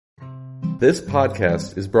This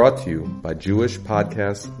podcast is brought to you by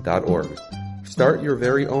JewishPodcasts.org. Start your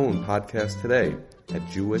very own podcast today at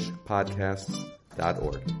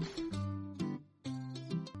JewishPodcasts.org.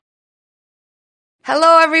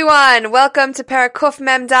 Hello everyone! Welcome to Perek Kuf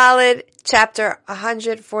Mem Daled, chapter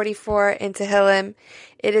 144 in Tehillim.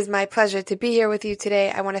 It is my pleasure to be here with you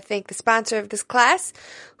today. I want to thank the sponsor of this class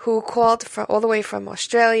who called all the way from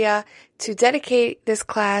Australia to dedicate this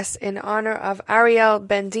class in honor of Ariel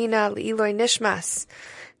Ben-Dina Le'iloi Nishmas,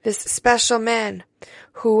 this special man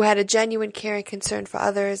who had a genuine care and concern for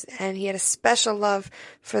others, and he had a special love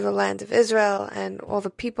for the land of Israel and all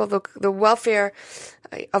the people, the welfare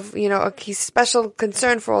of, his special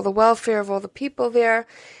concern for all the welfare of all the people there.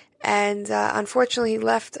 And unfortunately, he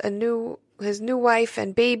left his new wife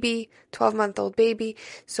and baby, 12-month-old baby.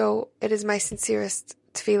 So it is my sincerest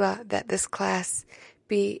tefillah that this class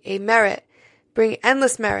be a merit, bring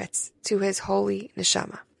endless merits to his holy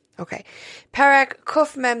neshama. Okay, Perek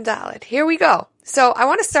Kuf Mem Daled. Here we go. So I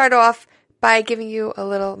want to start off by giving you a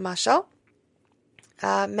little mashal.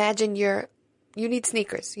 Imagine you need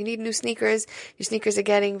sneakers. You need new sneakers. Your sneakers are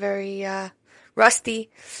getting very rusty.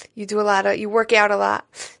 You work out a lot.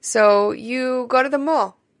 So you go to the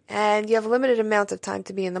mall and you have a limited amount of time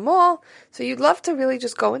to be in the mall. So you'd love to really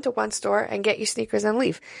just go into one store and get your sneakers and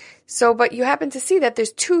leave. But you happen to see that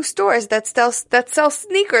there's two stores that sell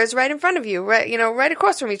sneakers right in front of you, right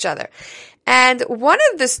across from each other. And one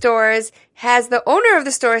of the stores has the owner of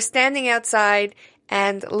the store standing outside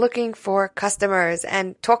and looking for customers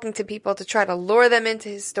and talking to people to try to lure them into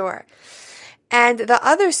his store. And the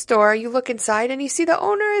other store, you look inside and you see the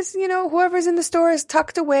owner is, whoever's in the store is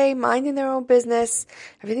tucked away, minding their own business.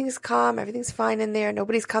 Everything is calm. Everything's fine in there.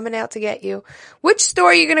 Nobody's coming out to get you. Which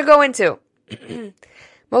store are you going to go into?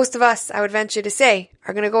 Most of us, I would venture to say,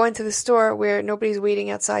 are going to go into the store where nobody's waiting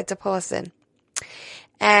outside to pull us in.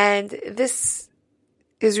 And this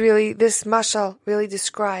mashal really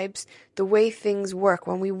describes the way things work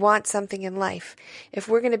when we want something in life. If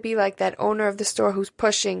we're going to be like that owner of the store who's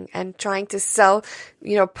pushing and trying to sell,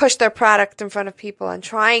 push their product in front of people and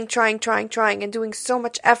trying and doing so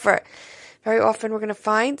much effort, very often we're going to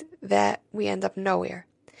find that we end up nowhere.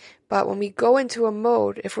 But when we go into a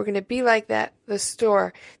mode, if we're going to be like that, the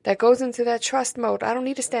store that goes into that trust mode, I don't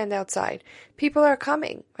need to stand outside. People are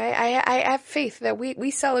coming, right? I have faith that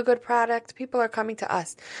we sell a good product. People are coming to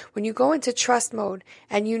us. When you go into trust mode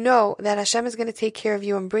and you know that Hashem is going to take care of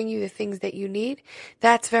you and bring you the things that you need,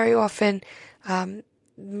 that's very often,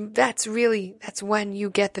 that's when you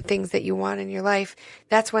get the things that you want in your life.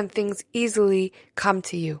 That's when things easily come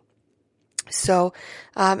to you. So,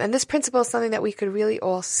 and this principle is something that we could really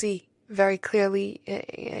all see very clearly.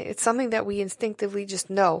 It's something that we instinctively just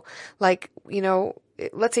know. Like,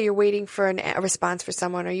 let's say you're waiting for a response for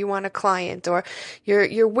someone, or you want a client, or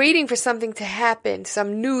you're waiting for something to happen,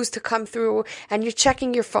 some news to come through, and you're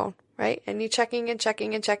checking your phone, right? And you're checking and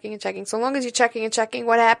checking and checking and checking. So long as you're checking and checking,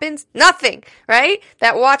 what happens? Nothing, right?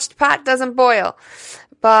 That watched pot doesn't boil.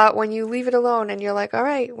 But when you leave it alone and you're like, all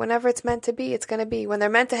right, whenever it's meant to be, it's going to be. When they're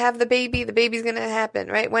meant to have the baby's going to happen,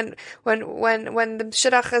 right? When the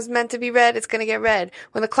shidduch is meant to be read, it's going to get read.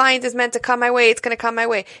 When the client is meant to come my way, it's going to come my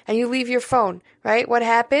way. And you leave your phone, right? What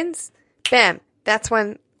happens? Bam. That's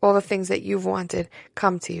when all the things that you've wanted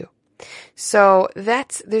come to you. So I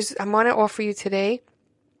want to offer you today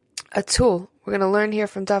a tool. We're going to learn here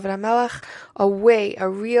from David HaMelech a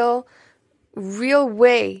real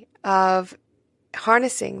way of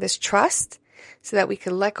harnessing this trust so that we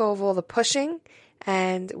could let go of all the pushing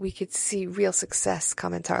and we could see real success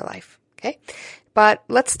come into our life. Okay? But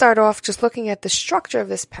let's start off just looking at the structure of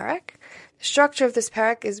this perek. The structure of this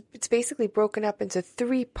perek it's basically broken up into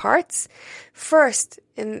three parts. First,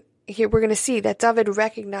 here we're going to see that David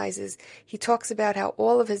he talks about how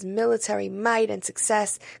all of his military might and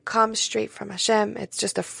success comes straight from Hashem. It's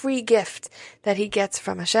just a free gift that he gets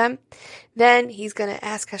from Hashem. Then he's going to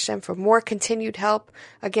ask Hashem for more continued help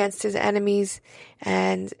against his enemies.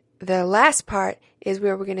 And the last part is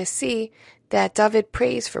where we're going to see that David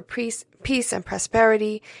prays for peace and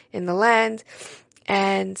prosperity in the land.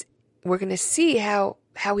 And we're going to see how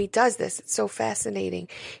he does this. It's so fascinating.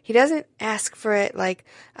 He doesn't ask for it like,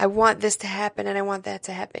 I want this to happen and I want that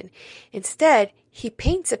to happen. Instead, he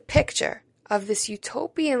paints a picture of this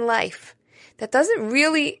utopian life that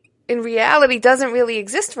in reality doesn't really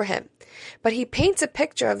exist for him. But he paints a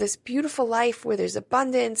picture of this beautiful life where there's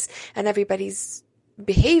abundance and everybody's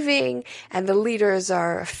behaving and the leaders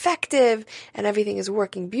are effective and everything is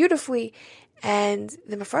working beautifully. And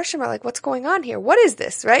the Mefarshim are like, what's going on here? What is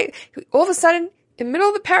this, right? All of a sudden, in the middle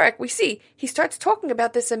of the parak, we see he starts talking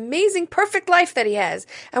about this amazing, perfect life that he has,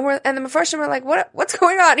 and the Mefarshim are like, what's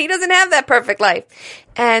going on? He doesn't have that perfect life,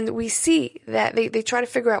 and we see that they try to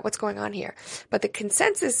figure out what's going on here. But the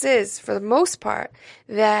consensus is, for the most part,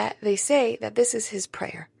 that they say that this is his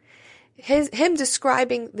prayer. Him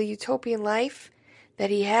describing the utopian life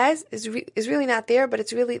that he has is really not there, but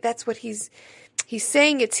it's really, that's what he's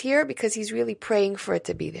saying it's here because he's really praying for it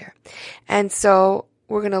to be there. And so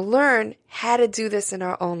we're going to learn how to do this in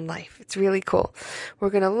our own life. It's really cool. We're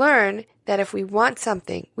going to learn that if we want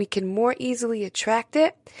something, we can more easily attract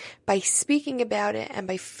it by speaking about it and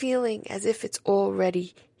by feeling as if it's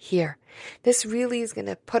already here. This really is going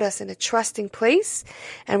to put us in a trusting place,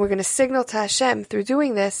 and we're going to signal to Hashem through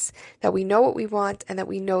doing this that we know what we want and that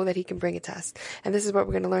we know that He can bring it to us. And this is what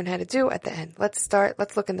we're going to learn how to do at the end. Let's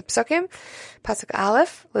look in the Psukim. Pasuk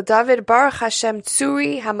Aleph. LeDavid Baruch Hashem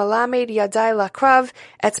Tzuri Hamalamed Yadai Lakrav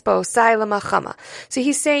Etzbo Sai Lamachama. So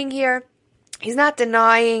he's saying here, he's not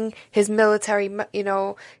denying his military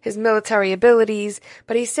abilities,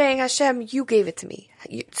 but he's saying, Hashem, you gave it to me.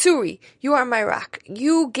 Tzuri, you are my rock.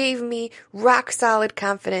 You gave me rock solid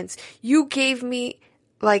confidence. You gave me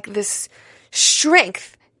like this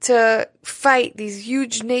strength to fight these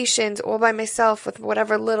huge nations all by myself with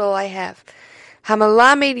whatever little I have.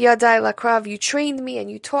 Hamalamed Yadai Lakrav, you trained me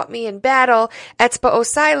and you taught me in battle. Etzba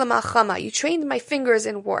Osai Lamachama, you trained my fingers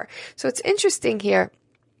in war. So it's interesting here.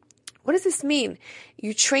 What does this mean?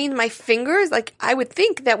 You trained my fingers? Like, I would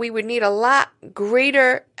think that we would need a lot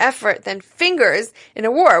greater effort than fingers in a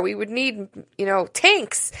war. We would need,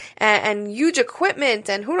 tanks and huge equipment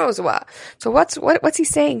and who knows what. So what's he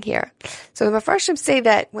saying here? So the Mefarshim say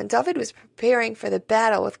that when David was preparing for the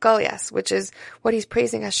battle with Goliath, which is what he's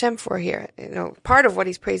praising Hashem for here, part of what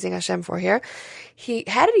he's praising Hashem for here,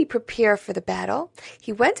 how did he prepare for the battle?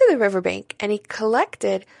 He went to the riverbank and he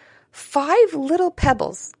collected 5 little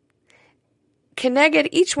pebbles. Connected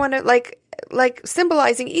each one, like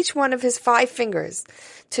symbolizing each one of his 5 fingers,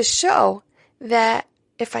 to show that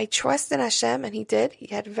if I trust in Hashem, and he did, he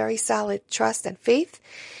had very solid trust and faith,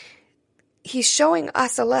 he's showing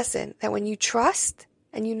us a lesson that when you trust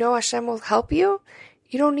and you know Hashem will help you,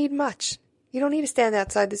 you don't need much. You don't need to stand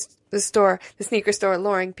outside the sneaker store,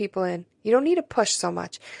 luring people in. You don't need to push so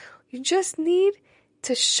much. You just need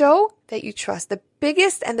to show that you trust. The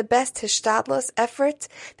biggest and the best hishtadlus effort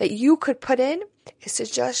that you could put in is to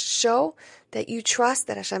just show that you trust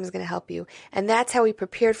that Hashem is going to help you. And that's how he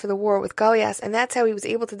prepared for the war with Goliath, and that's how he was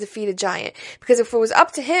able to defeat a giant. Because if it was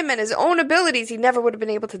up to him and his own abilities, he never would have been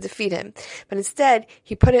able to defeat him. But instead,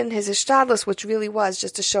 he put in his hishtadlus, which really was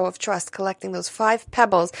just a show of trust, collecting those 5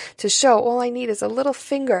 pebbles to show all I need is a little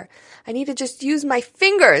finger. I need to just use my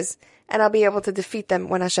fingers, and I'll be able to defeat them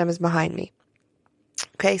when Hashem is behind me.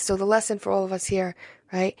 Okay, so the lesson for all of us here,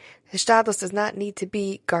 right? Hishtadlus does not need to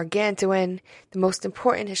be gargantuan. The most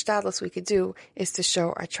important hishtadlus we could do is to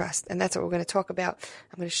show our trust. And that's what we're going to talk about.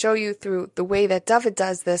 I'm going to show you through the way that David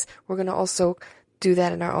does this. We're going to also do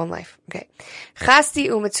that in our own life. Okay. Chasti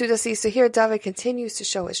u'metzudasi. So here David continues to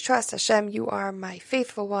show his trust. Hashem, you are my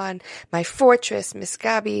faithful one, my fortress,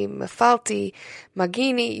 miskabi, mefalti,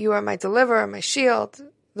 magini. You are my deliverer, my shield,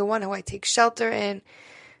 the one who I take shelter in.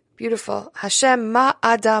 Beautiful. Hashem ma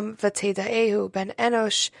adam v'tedaehu ben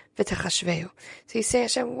enosh v'techashvehu. So he's saying,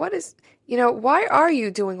 Hashem, why are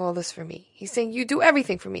you doing all this for me? He's saying, you do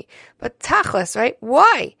everything for me. But tachlis, right?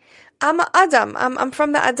 Why? I'm a adam. I'm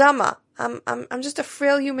from the Adama. I'm just a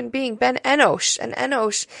frail human being. Ben enosh. And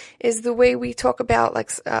enosh is the way we talk about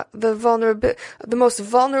the most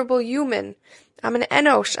vulnerable human. I'm an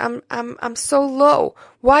enosh. I'm so low.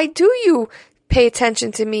 Why do you pay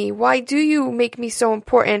attention to me? Why do you make me so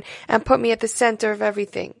important and put me at the center of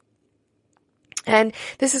everything? And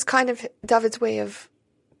this is kind of David's way of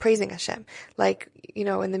praising Hashem.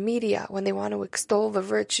 In the media, when they want to extol the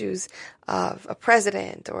virtues of a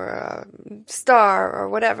president or a star or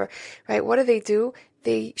whatever, right? What do?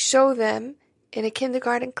 They show them in a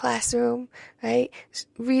kindergarten classroom, right?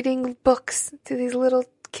 Reading books to these little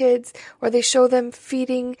kids, or they show them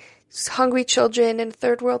feeding hungry children in a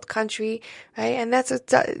third world country, right? And that's what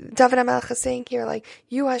David HaMelech is saying here,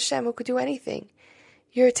 you Hashem who could do anything.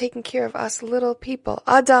 You're taking care of us little people.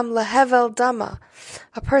 Adam lehevel dama.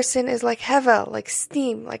 A person is like hevel, like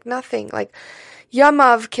steam, like nothing, like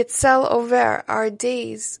yamav kitzel over. Our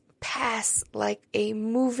days pass like a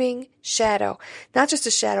moving shadow. Not just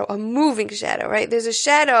a shadow, a moving shadow, right? There's a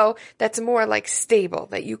shadow that's more like stable,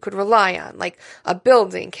 that you could rely on, like a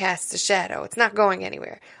building casts a shadow. It's not going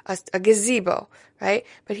anywhere. A gazebo, right?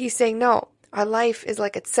 But he's saying, no, Our life is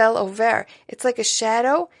like a tzel over. It's like a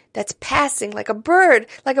shadow that's passing, like a bird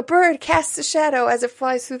casts a shadow as it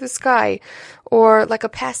flies through the sky, or like a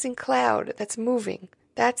passing cloud that's moving.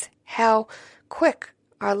 That's how quick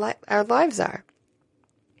our lives are.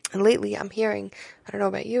 And lately I'm hearing, I don't know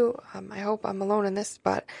about you, I hope I'm alone in this,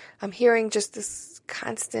 but I'm hearing just this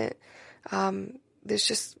constant, there's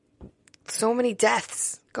just so many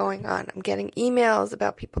deaths going on. I'm getting emails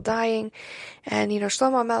about people dying. And,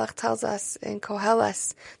 Shlomo Melech tells us in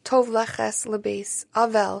Koheles, Tov leches lebeis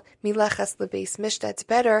avel mileches lebeis mishta. It's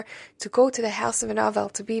better to go to the house of an avel,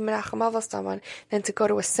 to be menachem avel someone, than to go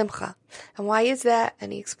to a simcha. And why is that?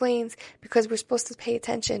 And he explains, because we're supposed to pay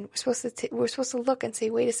attention. We're supposed to look and say,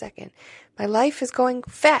 wait a second, my life is going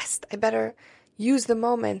fast. I better use the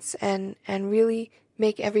moments and really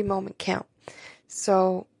make every moment count.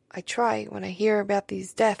 So I try, when I hear about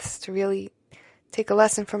these deaths, to really take a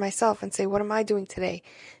lesson for myself and say, what am I doing today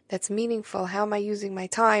that's meaningful? How am I using my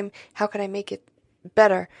time? How can I make it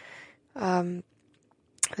better? That's,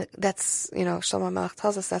 Shlomo Melech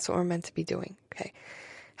tells us that's what we're meant to be doing. Okay.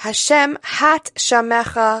 Hashem hat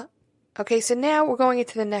shamecha. Okay, so now we're going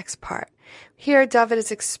into the next part. Here David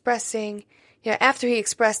is expressing, after he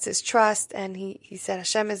expressed his trust and he said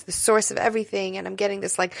Hashem is the source of everything, and I'm getting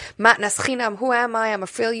this like matnas chinam, who am I? I'm a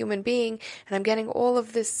frail human being, and I'm getting all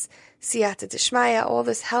of this siyata d'shmaya, all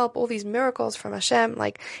this help, all these miracles from Hashem.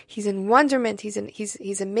 Like, he's in wonderment,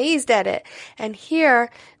 he's amazed at it. And here,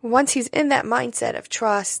 once he's in that mindset of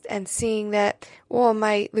trust and seeing that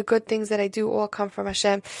the good things that I do all come from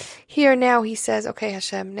Hashem, here now he says, okay,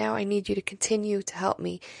 Hashem, now I need you to continue to help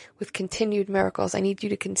me with continued miracles. I need you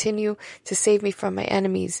to continue to save me from my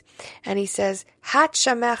enemies. And he says, hat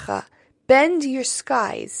shamecha, bend your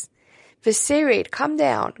skies. V'sered, come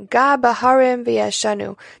down. Ga baharim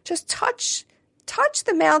v'yashanu. Just touch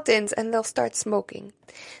the mountains and they'll start smoking.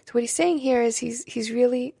 So what he's saying here is he's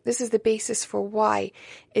really, this is the basis for why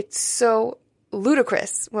it's so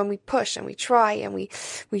ludicrous when we push and we try and we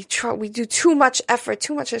do too much effort,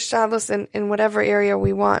 too much hishtadlus in whatever area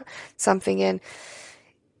we want something in.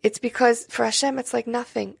 It's because for Hashem, it's like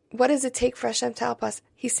nothing. What does it take for Hashem to help us?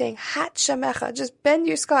 He's saying, hat shamecha, just bend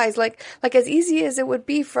your skies, like as easy as it would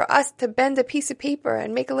be for us to bend a piece of paper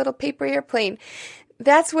and make a little paper airplane.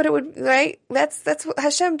 That's what it would, right? That's what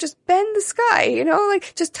Hashem, just bend the sky,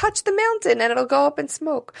 just touch the mountain and it'll go up in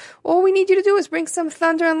smoke. All we need you to do is bring some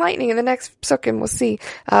thunder and lightning. In the next psukim, we'll see,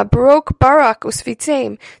 Barak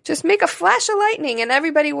usfitzim. Just make a flash of lightning and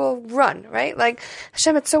everybody will run, right? Like,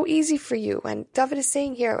 Hashem, it's so easy for you. And David is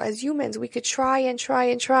saying here, as humans, we could try and try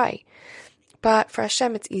and try. But for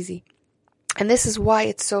Hashem, it's easy. And this is why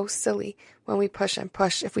it's so silly when we push and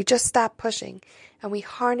push. If we just stop pushing and we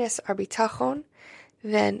harness our bitachon,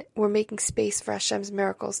 then we're making space for Hashem's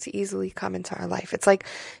miracles to easily come into our life. It's like,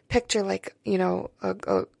 picture a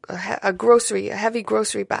heavy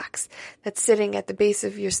grocery box that's sitting at the base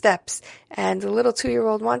of your steps, and the little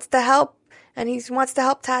 2-year-old wants to help, and he wants to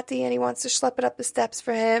help Tati, and he wants to schlep it up the steps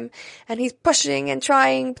for him, and he's pushing and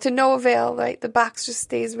trying to no avail, right? The box just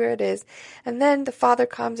stays where it is. And then the father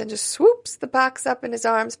comes and just swoops the box up in his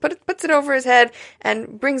arms, puts it over his head,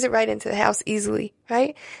 and brings it right into the house easily,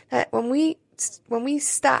 right? That when we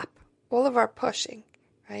stop all of our pushing,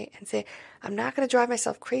 right, and say, I'm not going to drive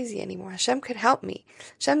myself crazy anymore. Hashem could help me.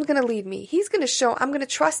 Hashem's going to lead me. I'm going to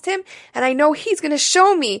trust Him, and I know He's going to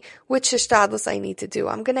show me which hishtadlus I need to do.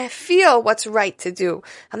 I'm going to feel what's right to do.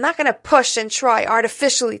 I'm not going to push and try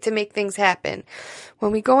artificially to make things happen.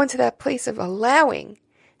 When we go into that place of allowing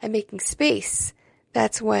and making space,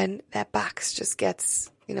 that's when that box just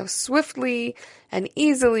gets, swiftly and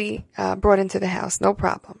easily brought into the house. No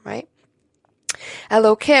problem, right?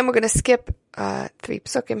 Elokim, we're going to skip 3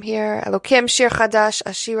 psukim here. Elokim shir chadash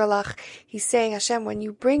ashir alach. He's saying, Hashem, when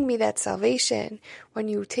you bring me that salvation, when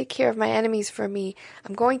you take care of my enemies for me,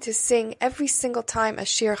 I'm going to sing every single time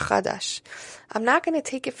ashir chadash. I'm not going to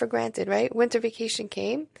take it for granted, right? Winter vacation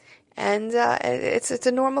came, and it's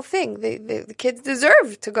a normal thing. The kids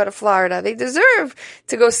deserve to go to Florida. They deserve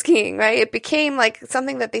to go skiing, right? It became like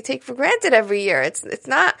something that they take for granted every year. It's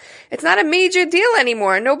not a major deal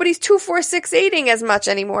anymore. Nobody's 2-4-6-8ing as much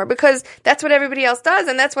anymore because that's what everybody else does,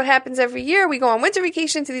 and that's what happens every year. We go on winter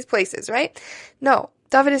vacation to these places, right? No,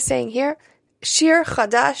 David is saying here, Shir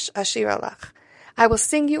Chadash Ashir Alach. I will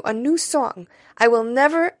sing you a new song. I will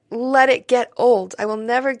never let it get old. I will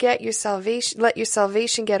never let your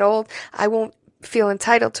salvation get old. I won't feel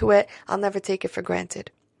entitled to it. I'll never take it for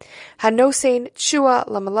granted. Hanosein Tshua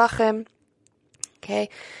Lamalachim. Okay.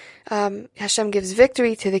 Hashem gives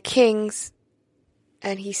victory to the kings,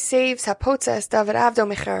 and He saves Hapotzes David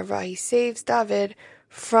Avdo Mecherava. He saves David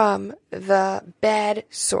from the bad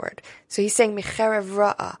sword. So he's saying Mecherev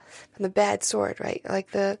Ra'ah, from the bad sword, right? Like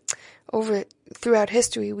throughout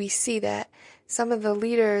history, we see that some of the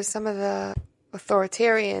leaders, some of the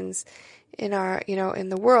authoritarians in in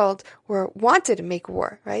the world wanted to make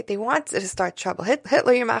war, right? They wanted to start trouble.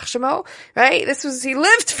 Hitler, Yamach Shemo, right? He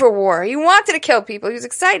lived for war. He wanted to kill people. He was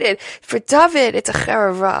excited. For David, it's a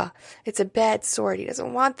Cherev Ra'ah. It's a bad sword. He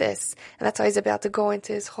doesn't want this. And that's why he's about to go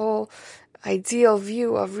into his whole ideal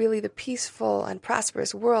view of really the peaceful and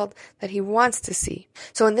prosperous world that he wants to see.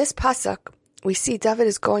 So in this pasuk, we see David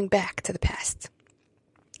is going back to the past.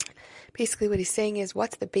 Basically what he's saying is,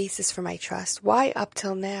 what's the basis for my trust? Why up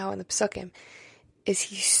till now in the psukim is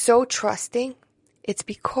he so trusting? It's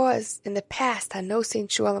because in the past, Hanosein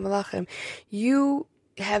Shu'al Malachim, you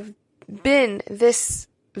have been this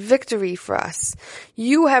victory for us.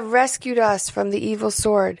 You have rescued us from the evil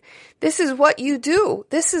sword. This is what you do.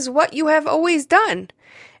 This is what you have always done.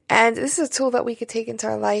 And this is a tool that we could take into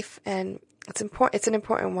our life, and it's important. It's an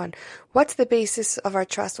important one. What's the basis of our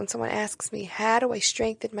trust? When someone asks me, how do I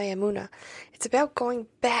strengthen my emunah? It's about going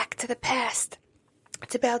back to the past.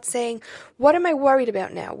 It's about saying, what am I worried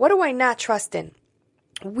about now? What do I not trust in?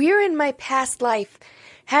 Where in my past life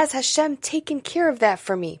has Hashem taken care of that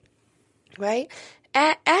for me? Right?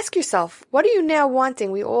 Ask yourself, what are you now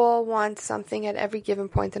wanting? We all want something at every given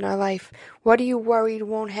point in our life. What are you worried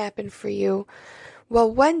won't happen for you? Well,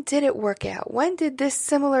 when did it work out? When did this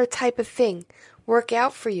similar type of thing work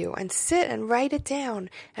out for you? And sit and write it down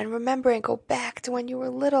and remember and go back to when you were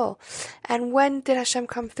little. And when did Hashem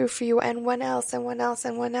come through for you? And when else? And when else?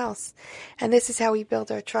 And when else? And this is how we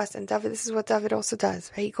build our trust. And this is what David also does,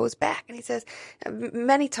 right? He goes back and he says,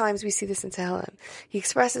 many times we see this in Tehillim. He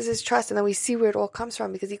expresses his trust and then we see where it all comes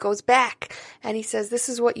from because he goes back and he says, this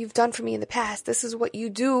is what you've done for me in the past. This is what you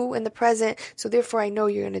do in the present. So therefore I know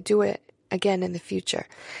you're going to do it again in the future.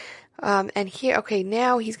 And here, okay,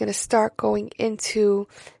 now he's going to start going into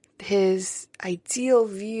his ideal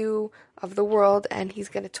view of the world, and he's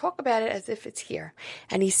going to talk about it as if it's here.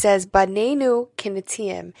 And he says, Banenu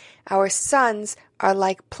kinetiem, our sons are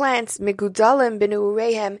like plants, megudalim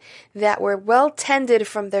benurehem, that were well tended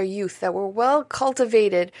from their youth, that were well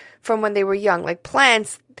cultivated from when they were young. Like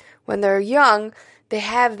plants, when they're young, they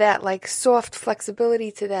have that like soft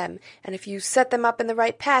flexibility to them. And if you set them up in the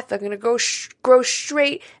right path, they're going to grow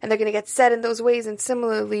straight and they're going to get set in those ways. And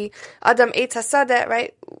similarly, Adam Eitz Hasadeh,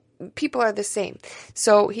 right? People are the same.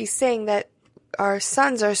 So he's saying that our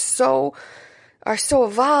sons are so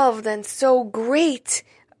evolved and so great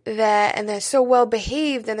and they're so well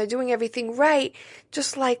behaved and they're doing everything right,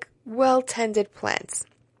 just like well-tended plants.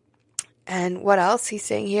 And what else he's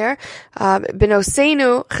saying here?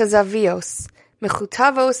 Benoseinu chazavios.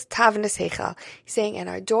 Mechutavos tavnes heichal. He's saying, and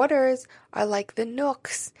our daughters are like the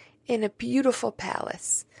nooks in a beautiful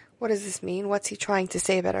palace. What does this mean? What's he trying to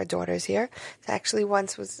say about our daughters here? So actually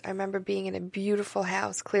I remember being in a beautiful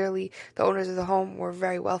house. Clearly, the owners of the home were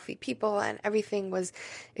very wealthy people and everything was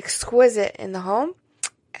exquisite in the home.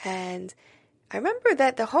 And I remember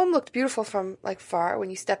that the home looked beautiful from like far. When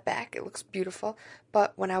you step back, it looks beautiful.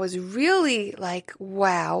 But when I was really like,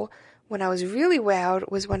 wow, when I was really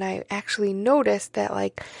wowed was when I actually noticed that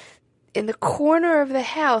like in the corner of the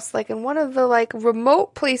house, like in one of the like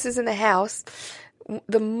remote places in the house,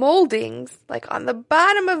 the moldings, like on the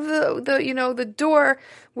bottom of the door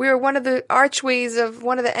where one of the archways of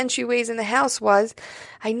one of the entryways in the house was,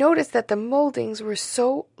 I noticed that the moldings were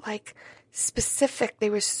so like specific. They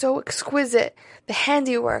were so exquisite. The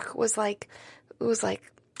handiwork was like, it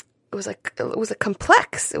was a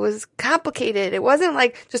complex. It was complicated. It wasn't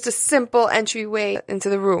like just a simple entryway into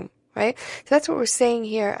the room, right? So that's what we're saying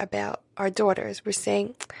here about our daughters. We're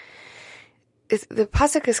saying the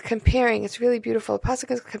pasuk is comparing. It's really beautiful. The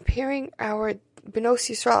pasuk is comparing our Benos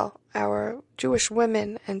Yisrael, our Jewish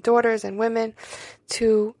women and daughters and women,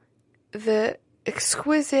 to the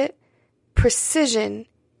exquisite precision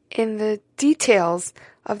in the details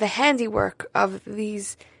of the handiwork of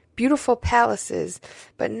these beautiful palaces,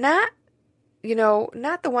 but not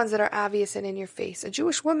the ones that are obvious and in your face. A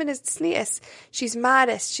Jewish woman is tznius. She's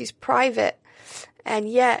modest. She's private. And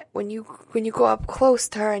yet, when you go up close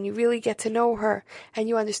to her and you really get to know her and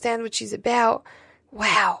you understand what she's about,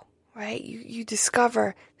 wow, right? You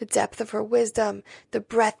discover the depth of her wisdom, the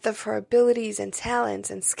breadth of her abilities and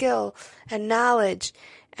talents and skill and knowledge,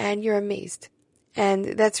 and you're amazed. And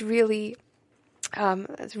that's really who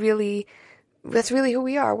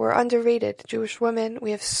we are. We're underrated. Jewish women,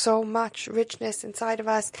 we have so much richness inside of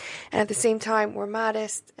us, and at the same time, we're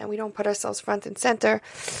modest, and we don't put ourselves front and center.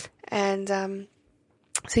 And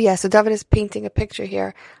so David is painting a picture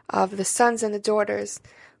here of the sons and the daughters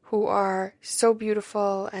who are so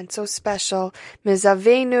beautiful and so special.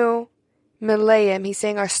 Mizavenu Mileim. He's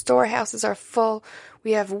saying our storehouses are full.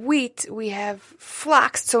 We have wheat. We have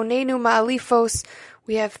flocks. Tonenu Ma'alifos.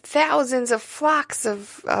 We have thousands of flocks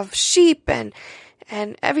of sheep and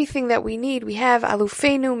everything that we need. We have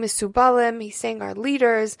Alufenu Misubalim. He's saying our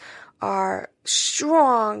leaders are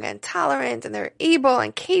strong and tolerant and they're able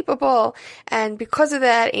and capable, and because of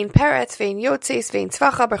that, Ein Peretz, Vein Yotzes, Vein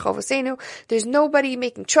Tzvacha, Berchovosenu, there's nobody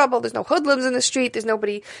making trouble, there's no hoodlums in the street, there's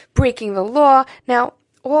nobody breaking the law. Now,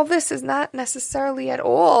 all this is not necessarily at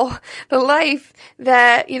all the life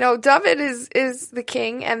that, David is the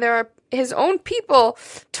king, and there are his own people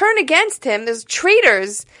turn against him. There's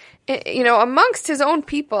traitors amongst his own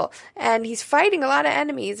people, and he's fighting a lot of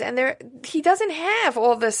enemies, and he doesn't have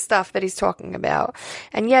all this stuff that he's talking about,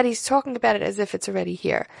 and yet he's talking about it as if it's already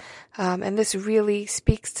here. And this really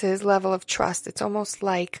speaks to his level of trust. It's almost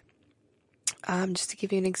like, just to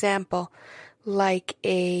give you an example, like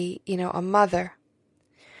a mother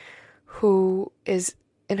who is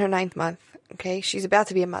in her 9th month, okay? She's about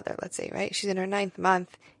to be a mother, let's say, right? She's in her 9th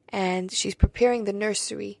month, and she's preparing the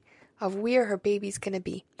nursery of where her baby's going to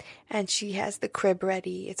be. And she has the crib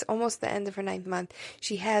ready. It's almost the end of her 9th month.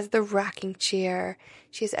 She has the rocking chair.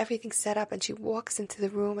 She has everything set up, and she walks into the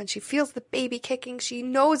room and she feels the baby kicking. She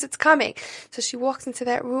knows it's coming. So she walks into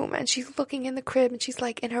that room and she's looking in the crib, and she's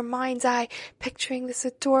like, in her mind's eye, picturing this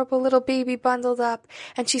adorable little baby bundled up,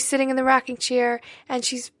 and she's sitting in the rocking chair and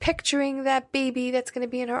she's picturing that baby that's going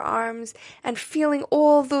to be in her arms and feeling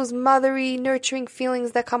all those mothery, nurturing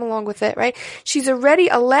feelings that come along with it, right? She's already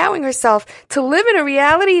allowing herself to live in a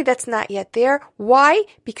reality that's not yet there. Why?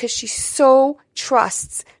 Because she so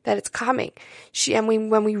trusts that it's coming.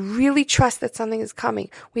 When we really trust that something is coming,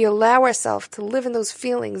 we allow ourselves to live in those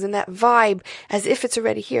feelings and that vibe as if it's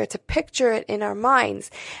already here, to picture it in our minds.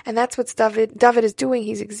 And that's what David is doing.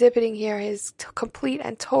 He's exhibiting here his complete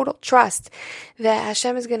and total trust that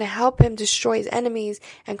Hashem is going to help him destroy his enemies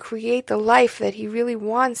and create the life that he really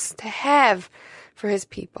wants to have for his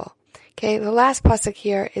people. Okay, the last pasuk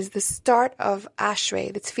here is the start of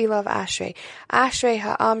Ashrei, the tefillah of Ashrei. Ashrei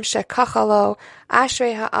ha'am shekachalo,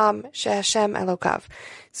 Ashrei ha'am she'Hashem Elokav.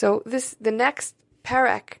 So the next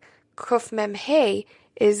parak, Kuf Mem Hey,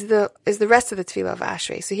 is the rest of the tefillah of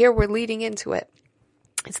Ashrei. So here we're leading into it.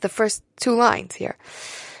 It's the first 2 lines here.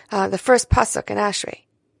 The first pasuk in Ashrei.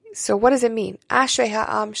 So what does it mean? Ashrei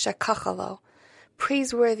ha'am shekachalo.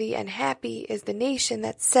 Praiseworthy and happy is the nation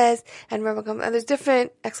that says, and there's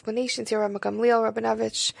different explanations here. Rabbi Gamliel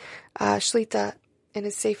Rabinovich Shlita in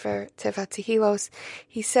his Sefer Tevat Tehilos,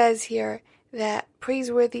 he says here that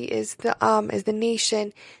praiseworthy is the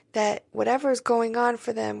nation that whatever is going on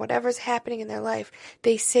for them, whatever's happening in their life,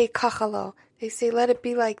 they say kachalo. They say, let it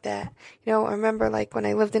be like that. I remember like when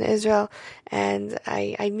I lived in Israel and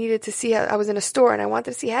I needed to see, I was in a store and I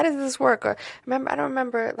wanted to see, how does this work? Or I don't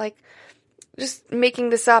remember like just making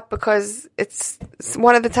this up because it's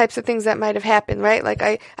one of the types of things that might have happened, right? Like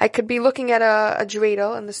I could be looking at a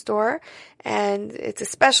dreidel in the store, and it's a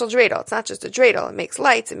special dreidel. It's not just a dreidel. It makes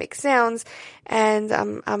lights, it makes sounds, and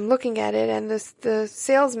I'm looking at it, and the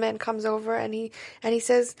salesman comes over and he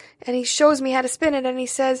says, and he shows me how to spin it, and he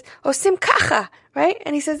says, Osim kacha, right?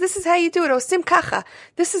 And he says, this is how you do it, Osim kacha.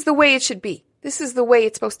 This is the way it should be. This is the way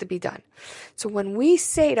it's supposed to be done. So when we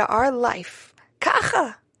say to our life,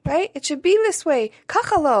 kacha, right? It should be this way.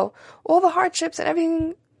 Kachalo. All the hardships and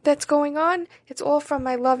everything that's going on, it's all from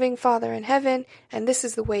my loving Father in heaven, and this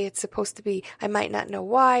is the way it's supposed to be. I might not know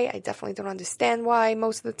why. I definitely don't understand why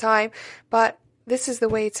most of the time, but this is the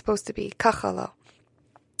way it's supposed to be. Kachalo.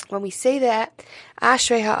 When we say that,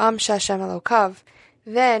 Ashrei ha'am she'Hashem Elokav,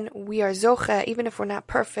 then we are zoche, even if we're not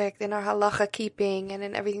perfect in our halacha keeping and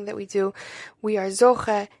in everything that we do, we are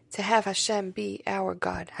zoche to have Hashem be our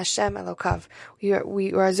God, Hashem Elokav. We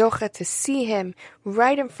are zoche to see Him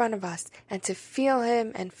right in front of us and to feel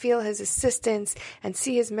Him and feel His assistance and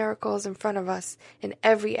see His miracles in front of us in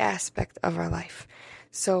every aspect of our life.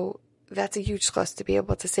 So that's a huge chus to be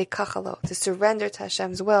able to say kachalo, to surrender to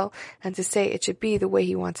Hashem's will and to say it should be the way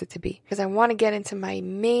He wants it to be. Because I want to get into my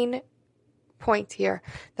main point here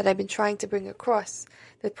that I've been trying to bring across,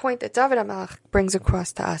 the point that David HaMelech brings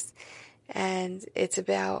across to us. And it's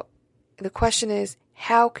about, the question is,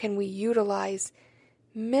 how can we utilize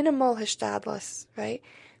minimal hishtadlus, right?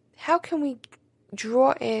 How can we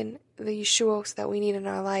draw in the yeshuos that we need in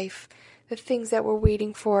our life, the things that we're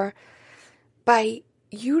waiting for, by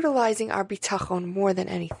utilizing our bitachon more than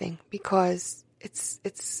anything? Because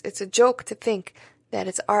it's a joke to think that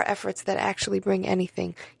it's our efforts that actually bring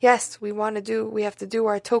anything. Yes, we have to do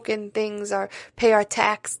our token things, pay our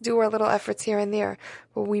tax, do our little efforts here and there.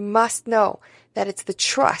 But we must know that it's the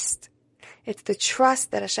trust. It's the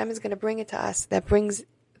trust that Hashem is going to bring it to us that brings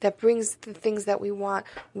the things that we want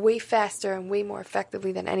way faster and way more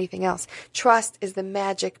effectively than anything else. Trust is the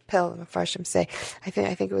magic pill, the Mefarshim say. I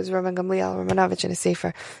think it was Rabban Gamliel Romanovich in a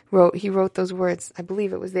sefer wrote those words. I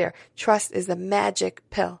believe it was there. Trust is the magic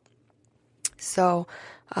pill. So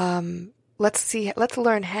let's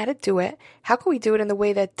learn how to do it. How can we do it in the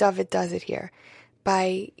way that David does it here?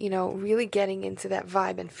 By, really getting into that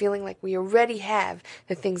vibe and feeling like we already have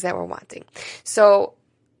the things that we're wanting. So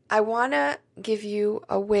I want to give you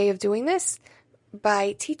a way of doing this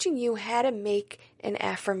by teaching you how to make an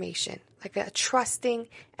affirmation, like a trusting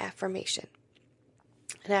affirmation,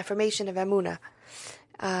 an affirmation of Emunah.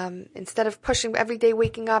 Instead of pushing every day,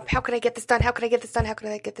 waking up, how could I get this done? How could I get this done? How could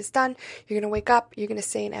I get this done? You're going to wake up, you're going to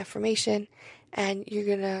say an affirmation, and you're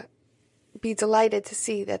going to be delighted to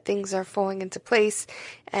see that things are falling into place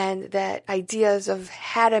and that ideas of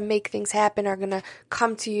how to make things happen are going to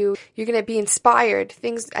come to you. You're going to be inspired.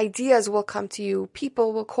 Ideas will come to you.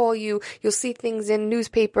 People will call you. You'll see things in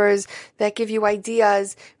newspapers that give you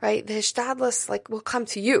ideas, right? The hishtadlus, will come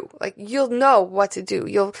to you. You'll know what to do.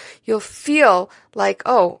 You'll feel like,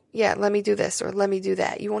 oh, yeah, let me do this or let me do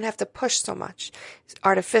that. You won't have to push so much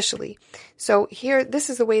artificially. So here, this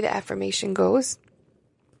is the way the affirmation goes.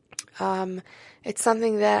 It's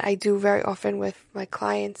something that I do very often with my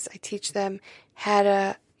clients. I teach them how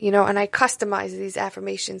to, and I customize these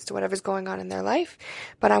affirmations to whatever's going on in their life.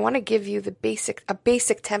 But I want to give you a basic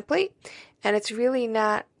template, and it's really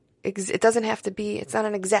not, it doesn't have to be, it's not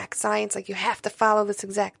an exact science, you have to follow this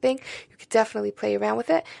exact thing. You could definitely play around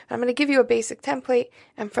with it. I'm going to give you a basic template,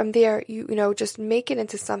 and from there, you just make it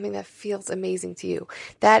into something that feels amazing to you.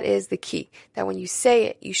 That is the key, that when you say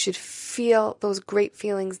it, you should feel those great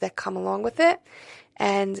feelings that come along with it,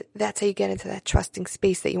 and that's how you get into that trusting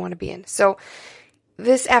space that you want to be in. So,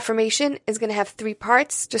 this affirmation is going to have 3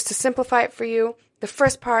 parts, just to simplify it for you. The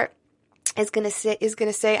first part is going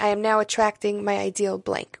to say, I am now attracting my ideal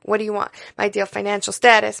blank. What do you want? My ideal financial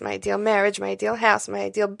status, my ideal marriage, my ideal house, my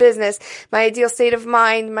ideal business, my ideal state of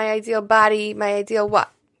mind, my ideal body, my ideal what?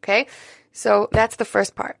 Okay? So that's the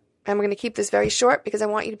first part. I'm going to keep this very short because I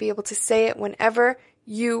want you to be able to say it whenever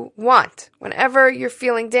you want. Whenever you're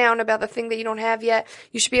feeling down about the thing that you don't have yet,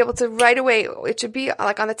 you should be able to right away, it should be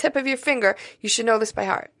on the tip of your finger, you should know this by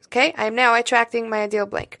heart. Okay? I am now attracting my ideal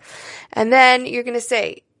blank. And then you're going to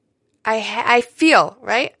say, I feel,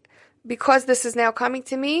 right? Because this is now coming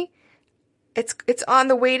to me, it's on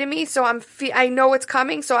the way to me, so I know it's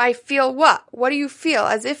coming, so I feel what? What do you feel?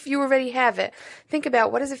 As if you already have it. Think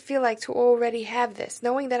about, what does it feel like to already have this?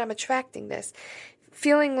 Knowing that I'm attracting this.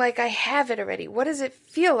 Feeling like I have it already. What does it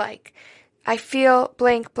feel like? I feel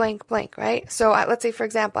blank, blank, blank, right? So let's say, for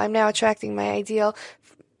example, I'm now attracting my ideal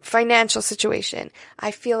financial situation. I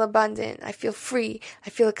feel abundant. I feel free. I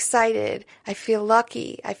feel excited. I feel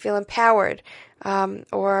lucky. I feel empowered.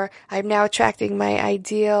 Or I'm now attracting my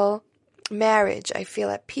ideal marriage. I feel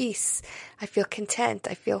at peace. I feel content.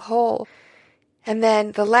 I feel whole. And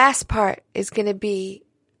then the last part is going to be,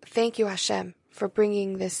 thank you, Hashem, for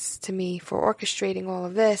bringing this to me, for orchestrating all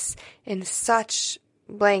of this in such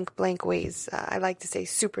blank, blank ways. I like to say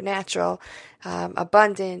supernatural,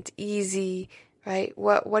 abundant, easy, right?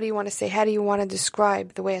 What do you want to say? How do you want to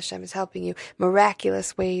describe the way Hashem is helping you?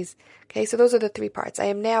 Miraculous ways. Okay, so those are the 3 parts. I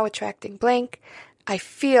am now attracting blank. I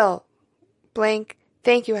feel blank.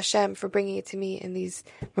 Thank you, Hashem, for bringing it to me in these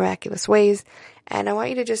miraculous ways. And I want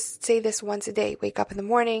you to just say this once a day. Wake up in the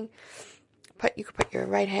morning. You could put your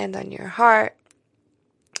right hand on your heart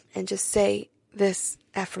and just say this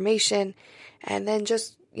affirmation. And then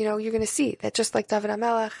just, you're going to see that just like David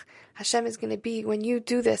HaMelech, Hashem is going to be, when you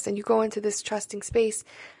do this and you go into this trusting space,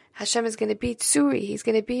 Hashem is going to be Tsuri. He's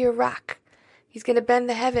going to be your rock. He's going to bend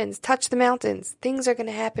the heavens, touch the mountains. Things are going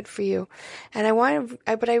to happen for you. And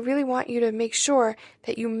but I really want you to make sure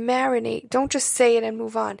that you marinate. Don't just say it and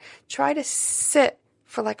move on. Try to sit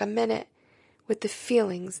for a minute with the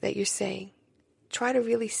feelings that you're saying. Try to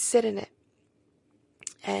really sit in it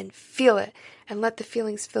and feel it and let the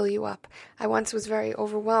feelings fill you up. I once was very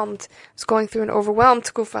overwhelmed. I was going through an overwhelmed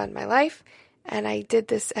tkufa in my life, and I did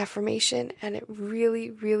this affirmation, and it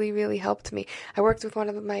really, really, really helped me. I worked with one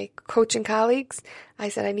of my coaching colleagues. I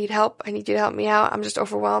said, I need help. I need you to help me out. I'm just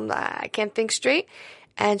overwhelmed. I can't think straight.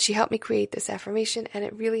 And she helped me create this affirmation, and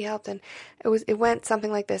it really helped. And it went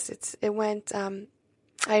something like this. It went,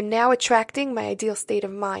 I'm now attracting my ideal state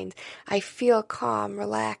of mind. I feel calm,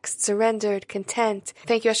 relaxed, surrendered, content.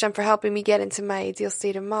 Thank you, Hashem, for helping me get into my ideal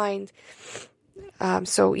state of mind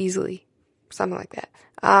so easily. Something like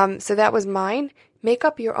that. So that was mine. Make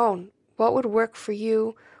up your own. What would work for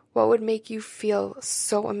you? What would make you feel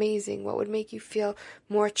so amazing? What would make you feel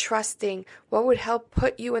more trusting? What would help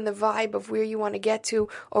put you in the vibe of where you want to get to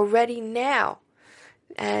already now?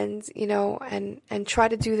 And, and try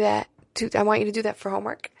to do that. I want you to do that for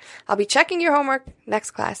homework. I'll be checking your homework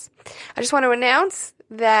next class. I just want to announce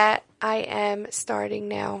that I am starting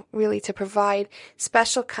now really to provide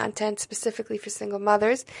special content specifically for single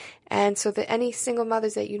mothers. And so that any single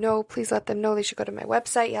mothers that you know, please let them know they should go to my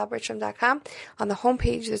website, yalbertram.com. On the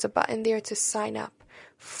homepage, there's a button there to sign up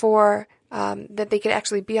for that they could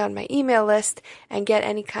actually be on my email list and get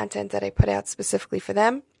any content that I put out specifically for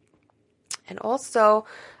them. And also,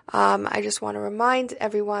 I just want to remind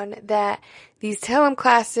everyone that these Tehillim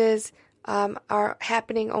classes are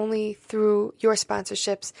happening only through your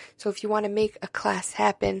sponsorships. So if you want to make a class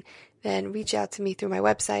happen, then reach out to me through my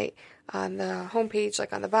website. On the homepage,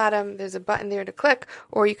 like on the bottom, there's a button there to click,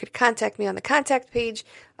 or you could contact me on the contact page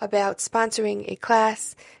about sponsoring a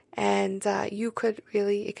class. And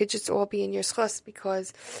it could just all be in your schus,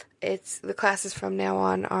 because the classes from now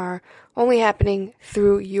on are only happening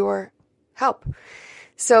through your help.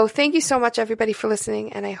 So thank you so much, everybody, for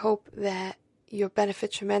listening, and I hope that you'll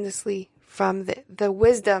benefit tremendously from the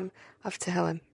wisdom of Tehillim.